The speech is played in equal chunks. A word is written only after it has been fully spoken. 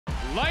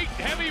light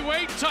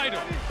heavyweight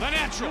title. The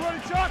Natural,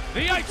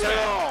 the Iceman,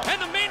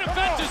 and the main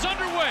event is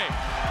underway.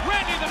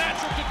 Randy the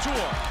Natural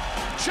Couture,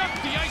 Chuck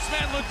the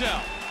Iceman Liddell.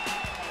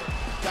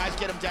 Guys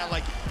get him down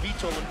like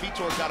Vitor. When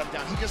Vitor got him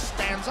down, he just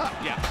stands up.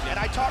 Yeah. And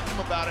I talked to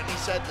him about it, and he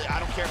said, I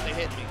don't care if they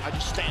hit me. I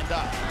just stand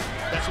up.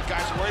 That's what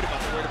guys are worried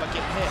about. They're worried about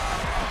getting hit.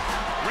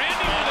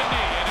 Randy with a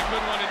knee, and a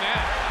good one in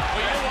that.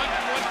 But you know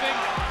one thing,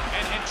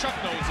 and Chuck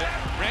knows it,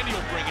 Randy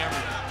will bring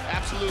everything.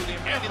 Absolutely.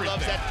 And Randy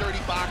loves that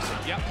dirty boxing.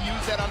 Yep. He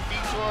used that on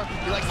Vitor.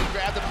 He likes to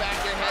grab the back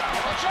of their head and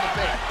punch in the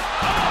face.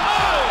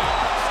 Oh!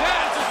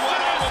 That's what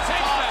I was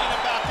talking takedown.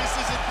 about. This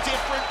is a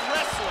different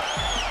wrestler.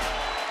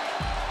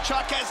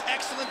 Chuck has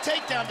excellent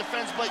takedown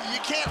defense, but you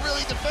can't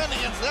really defend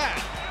against that.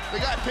 The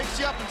guy picks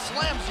you up and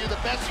slams you. The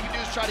best you can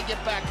do is try to get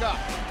back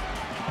up.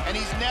 And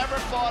he's never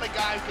fought a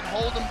guy who can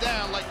hold him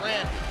down like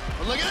Randy.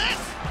 But look at this.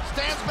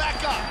 Stands back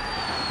up.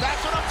 That's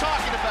what I'm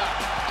talking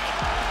about.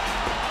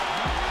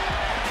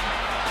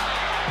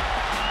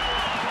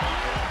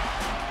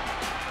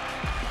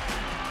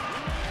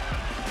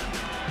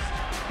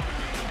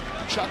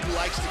 Chuck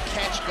likes to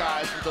catch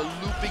guys with a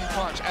looping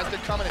punch as they're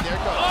coming in. There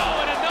it goes.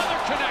 Oh, and another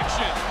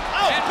connection.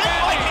 Oh, and big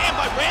right hand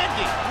by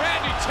Randy.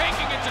 Randy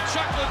taking it to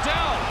Chuck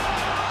Liddell.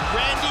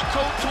 Randy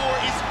Couture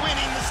is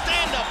winning the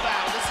stand-up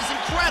battle. This is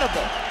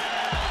incredible.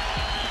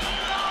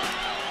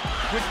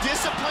 With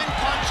disciplined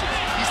punches,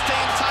 he's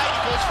staying tight.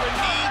 He goes for a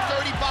knee,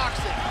 dirty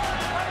boxing.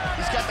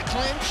 He's got the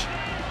clinch.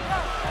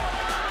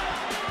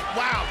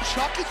 Wow,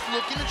 Chuck is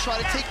looking to try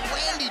to take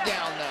Randy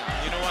down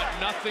now. You know what?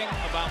 Nothing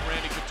about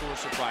Randy Couture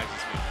surprises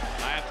me.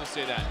 I have to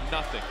say that.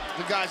 Nothing.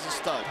 The guy's a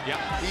stud. Yeah.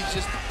 He's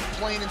just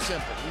plain and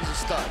simple. He's a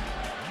stud.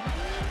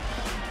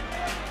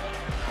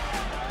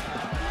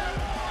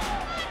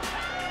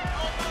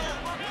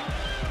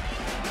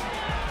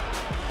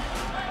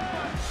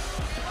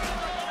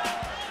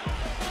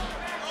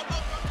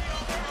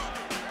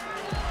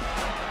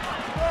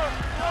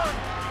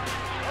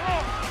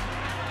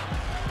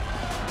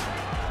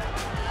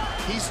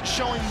 He's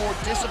showing more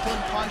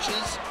disciplined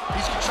punches.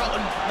 He's controlling.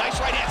 Nice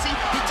right hand. See,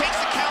 he takes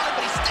the counter,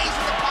 but he stays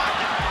in the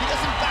pocket. He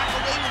doesn't back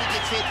away when he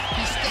gets hit.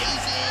 He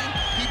stays in,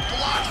 he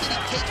blocks it, he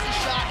takes the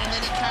shot, and then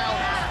he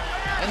counters.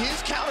 And his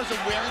counters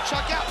are wearing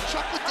Chuck out.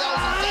 Chuck Liddell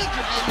is in danger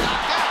of being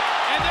knocked out.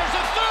 And there's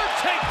a third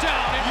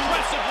takedown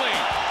impressively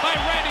by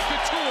Randy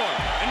Couture.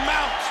 And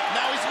mounts.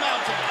 Now he's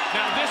mounting.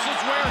 Now this is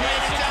where he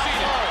Randy down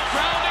succeeded. low.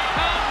 Ground and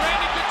pound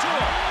Randy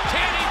Couture.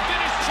 Can he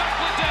finish Chuck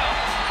Liddell?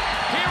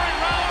 Here in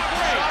round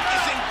 3. Chuck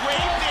is in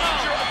grave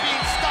danger of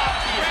being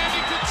stopped here.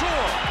 Randy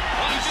Couture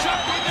on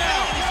Chuck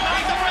Liddell. He's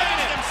not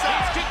defending himself.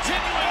 He's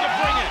continuing to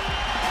bring it.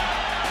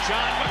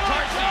 John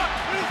McCarthy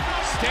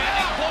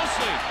standing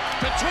closely.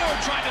 Couture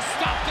trying to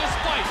stop this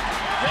fight.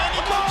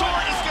 Randy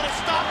Couture is going to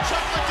stop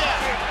Chuck Liddell.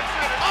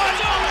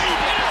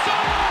 Unbelievable. It's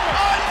over.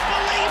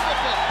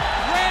 Unbelievable.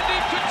 Randy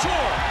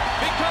Couture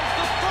becomes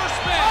the first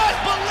man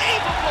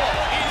Unbelievable.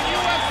 in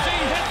UFC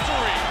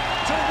history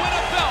to win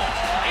a belt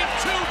in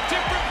 2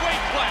 different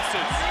weight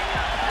classes.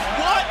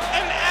 What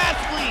an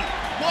athlete.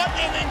 What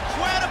an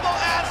incredible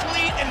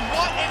athlete and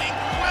what an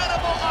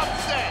incredible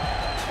upset.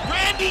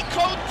 Randy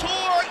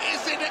Couture